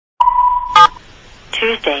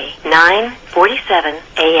Tuesday, 9:47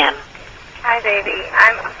 a.m. Hi, baby.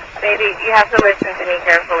 Baby, you have to listen to me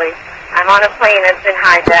carefully. I'm on a plane that's been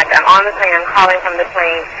hijacked. I'm on the plane. I'm calling from the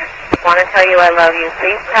plane. I want to tell you I love you.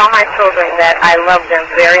 Please tell my children that I love them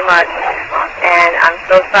very much. And I'm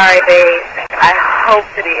so sorry, babe. I hope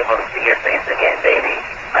to be able to see your face again, baby.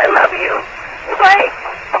 I love you. Bye.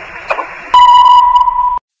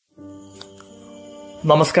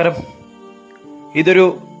 നമസ്കാരം. ഇതൊരു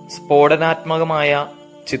സ്ഫോടനാത്മകമായ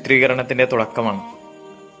ചിത്രീകരണത്തിന്റെ തുടക്കമാണ്.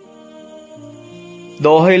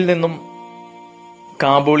 ദോഹയിൽ നിന്നും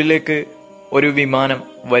കാബൂളിലേക്ക് ഒരു വിമാനം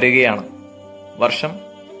വരികയാണ്. വർഷം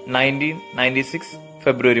 1996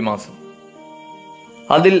 ഫെബ്രുവരി മാസം.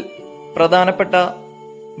 അതിൽ പ്രധാനപ്പെട്ട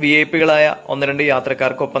VIP-കളായ 1-2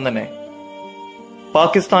 യാത്രക്കാർക്കൊപ്പം തന്നെ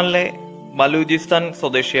പാകിസ്ഥാനിലെ ബലൂചിസ്ഥാൻ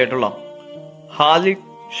സ്വദേശിയായിട്ടുള്ള ഖാലിദ്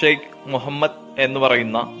ഷെയ്ഖ് മുഹമ്മദ് എന്ന്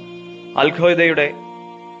പറയുന്ന അൽ-ഖ്വയ്ദയുടെ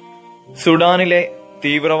സുഡാനിലെ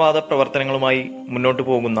തീവ്രവാദ പ്രവർത്തനങ്ങളുമായി മുന്നോട്ടു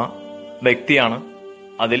പോകുന്ന വ്യക്തിയാണ്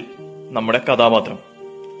അതിൽ നമ്മുടെ കഥാപാത്രം.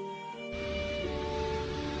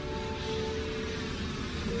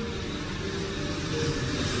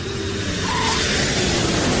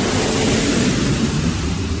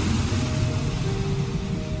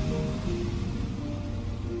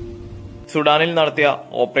 സുഡാനിൽ നടത്തിയ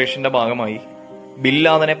ഓപ്പറേഷന്റെ ഭാഗമായി ബിൻ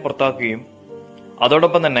ലാദനെ പുറത്താക്കുകയും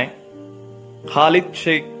അതോടൊപ്പം തന്നെ ഖാലിദ്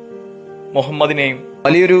ഷെയ്ഖ് മുഹമ്മദിനെയും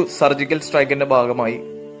വലിയൊരു സർജിക്കൽ സ്ട്രൈക്കിന്റെ ഭാഗമായി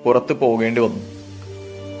പുറത്തു പോകേണ്ടി വന്നു.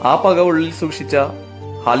 ആ പക ഉള്ളിൽ സൂക്ഷിച്ച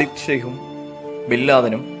ഖാലിദ് ഷെയ്ഖും ബിൻ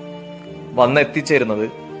ലാദനും വന്നെത്തിച്ചേരുന്നത്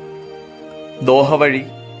ദോഹ വഴി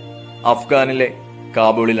അഫ്ഗാനിലെ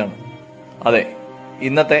കാബൂളിലാണ്. അതെ,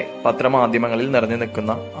 ഇന്നത്തെ പത്രമാധ്യമങ്ങളിൽ നിറഞ്ഞു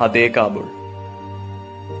നിൽക്കുന്ന അതേ Kabul.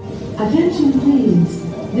 Attention please,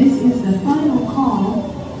 this is the final call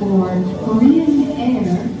for Korean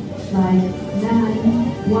Air Flight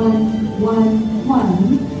 9111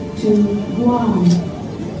 to Guam.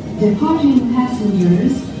 Departing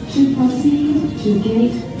passengers should proceed to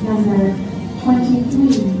gate number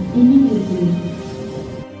 23 immediately.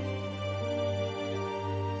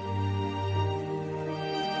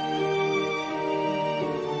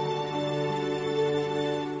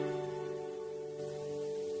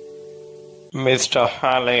 Mister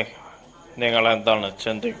Haley, നിങ്ങൾ എന്താണ്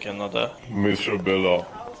ചിന്തിക്കുന്നത്? മിസ്റ്റർ ബെല,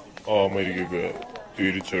 അമേരിക്കക്ക്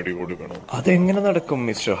തിരിച്ചടി കൊടുക്കണം. അതെങ്ങനെ നടക്കും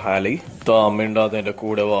മിസ്റ്റർ ഹാലി? താമിണ്ടാതെ എന്റെ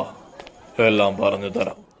കൂടെ വാ, എല്ലാം പറഞ്ഞു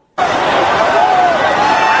തരാം.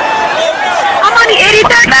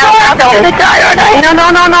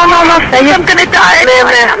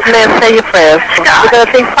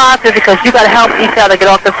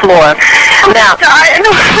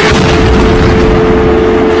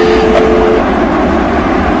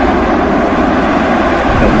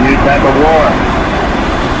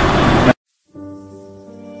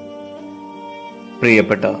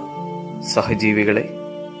 പ്രിയപ്പെട്ട സഹജീവികളെ,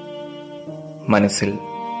 മനസ്സിൽ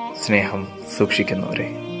സ്നേഹം സൂക്ഷിക്കുന്നവരെ,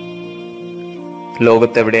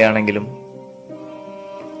 ലോകത്തെവിടെയാണെങ്കിലും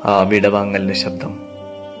ആ വിടവാങ്ങലിന്റെ ശബ്ദം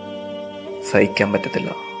സഹിക്കാൻ പറ്റത്തില്ല.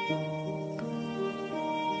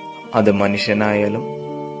 അത് മനുഷ്യനായാലും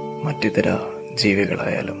മറ്റിതര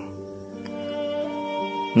ജീവികളായാലും.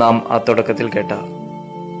 നാം ആ തുടക്കത്തിൽ കേട്ട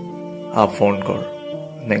ആ ഫോൺ കോൾ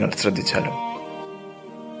നിങ്ങൾ ശ്രദ്ധിച്ചാലും.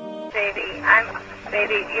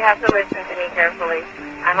 Baby, you have to listen to me carefully.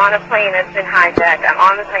 I'm on a plane that's been hijacked. I'm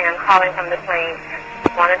on the plane. I'm calling from the plane. I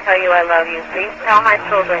want to tell you I love you. Please tell my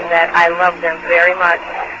children that I love them very much.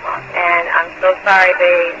 And I'm so sorry,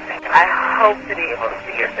 babe. I hope to be able to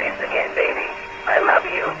see your face again, baby. I love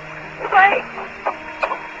you. Bye.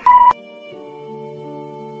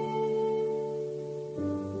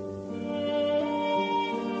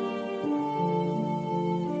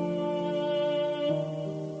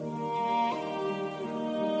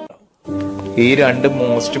 ഈ 2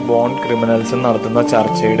 most bone ക്രിമിനൽസും നടത്തുന്ന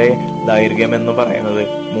ചർച്ചയുടെ ദൈർഘ്യം എന്ന് പറയുന്നത്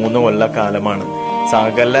 3 കൊല്ലക്കാലമാണ്.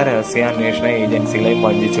 സകല രഹസ്യാന്വേഷണ ഏജൻസികളെ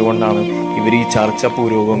വഞ്ചിച്ചുകൊണ്ടാണ് ഇവർ ഈ ചർച്ച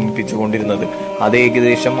പുരോഗമിപ്പിച്ചുകൊണ്ടിരുന്നത്. അത്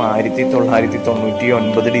ഏകദേശം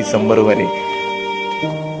 1999 ഡിസംബർ വരെ.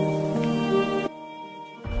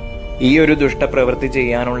 ഈ ഒരു ദുഷ്ടപ്രവൃത്തി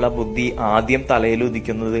ചെയ്യാനുള്ള ബുദ്ധി ആദ്യം തലയിൽ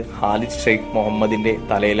ഉദിക്കുന്നത് ഖാലിദ് ഷെയ്ഖ് മുഹമ്മദിന്റെ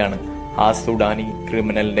തലയിലാണ്, ആ സുഡാനി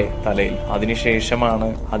ക്രിമിനലിന്റെ തലയിൽ. അതിനുശേഷമാണ്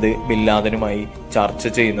അത് ബിൻ ലാദനുമായി ചർച്ച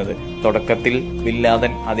ചെയ്യുന്നത്. തുടക്കത്തിൽ ബിൻ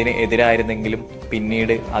ലാദൻ അതിന് എതിരായിരുന്നെങ്കിലും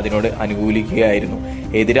പിന്നീട് അതിനോട് അനുകൂലിക്കുകയായിരുന്നു.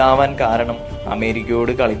 എതിരാവാൻ കാരണം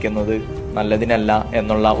അമേരിക്കയോട് കളിക്കുന്നത് നല്ലതിനല്ല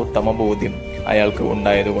എന്നുള്ള ഉത്തമ ബോധ്യം അയാൾക്ക്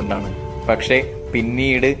ഉണ്ടായതുകൊണ്ടാണ്. പക്ഷേ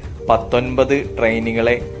പിന്നീട് 19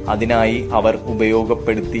 ട്രെയിനുകളെ അതിനായി അവർ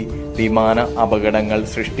ഉപയോഗപ്പെടുത്തി വിമാന അപകടങ്ങൾ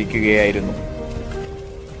സൃഷ്ടിക്കുകയായിരുന്നു.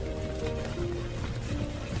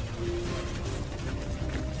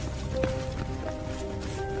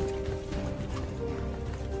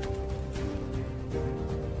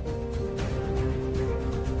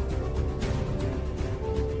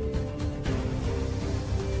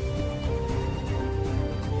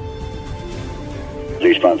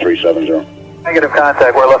 Eastbound 370. Negative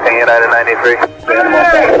contact. We're looking United 93.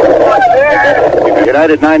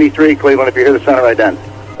 United 93, Cleveland, if you hear the center ident.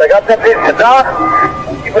 They got that piece down.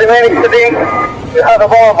 Keep remaining steady. You have the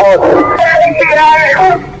ball board.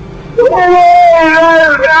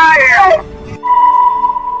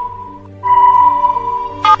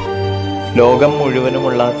 ലോകം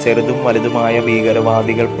മുഴുവനുമുള്ള ചെറുതും വലുതുമായ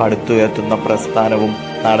ഭീകരവാദികൾ പടുത്തുയർത്തുന്ന പ്രസ്ഥാനവും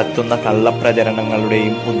നടത്തുന്ന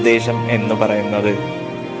കള്ളപ്രചരണങ്ങളുടെയും ഉദ്ദേശം എന്ന് പറയുന്നത്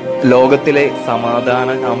ലോകത്തിലെ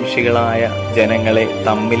സമാധാനകാംക്ഷികളായ ജനങ്ങളെ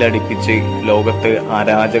തമ്മിലടിപ്പിച്ച് ലോകത്ത്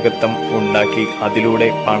അരാജകത്വം ഉണ്ടാക്കി അതിലൂടെ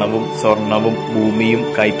പണവും സ്വർണവും ഭൂമിയും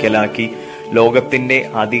കൈക്കലാക്കി ലോകത്തിന്റെ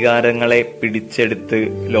അധികാരങ്ങളെ പിടിച്ചെടുത്ത്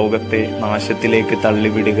ലോകത്തെ നാശത്തിലേക്ക്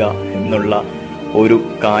തള്ളിവിടുക എന്നുള്ള ഒരു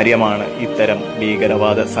കാര്യമാണ് ഇത്തരം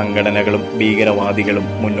ഭീകരവാദ സംഘടനകളും ഭീകരവാദികളും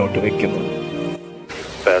മുന്നോട്ട് വെക്കുന്നത്.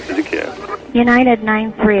 United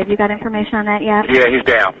 93, have you got information on that yet? Yeah, he's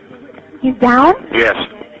down. He's down? Yes.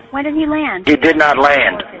 When did he land? He did not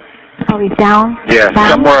land. Oh, he's down? Yes, down?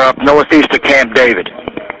 Somewhere up northeast of Camp David.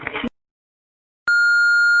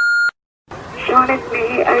 Sean, it's me.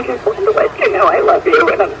 I just wanted to let you know I love you,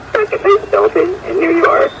 and I'm stuck at this building in New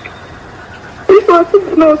York. There's lots of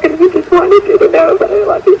smoke, and we just wanted you to know that I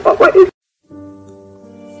love you always.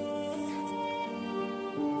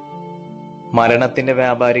 മരണത്തിന്റെ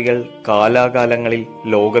വ്യാപാരികൾ കാലാകാലങ്ങളിൽ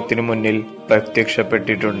ലോകത്തിനു മുന്നിൽ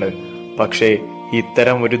പ്രത്യക്ഷപ്പെട്ടിട്ടുണ്ട്. പക്ഷേ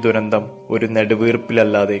ഇത്തരം ഒരു ദുരന്തം ഒരു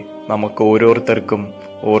നെടുവീർപ്പിലല്ലാതെ നമുക്ക് ഓരോരുത്തർക്കും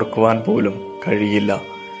ഓർക്കുവാൻ പോലും കഴിയില്ല.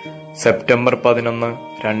 സെപ്റ്റംബർ 11,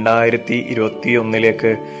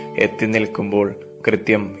 2021 എത്തി നിൽക്കുമ്പോൾ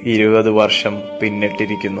കൃത്യം 20 വർഷം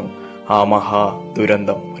പിന്നിട്ടിരിക്കുന്നു ആ മഹാ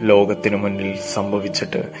ദുരന്തം ലോകത്തിനു മുന്നിൽ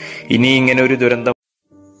സംഭവിച്ചിട്ട്. ഇനി ഇങ്ങനെ ഒരു ദുരന്തം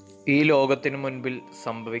ഈ ലോകത്തിനു മുൻപിൽ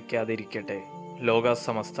സംഭവിക്കാതിരിക്കട്ടെ. ലോക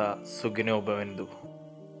സമസ്ത സുഖിനോ ഭവന്തു.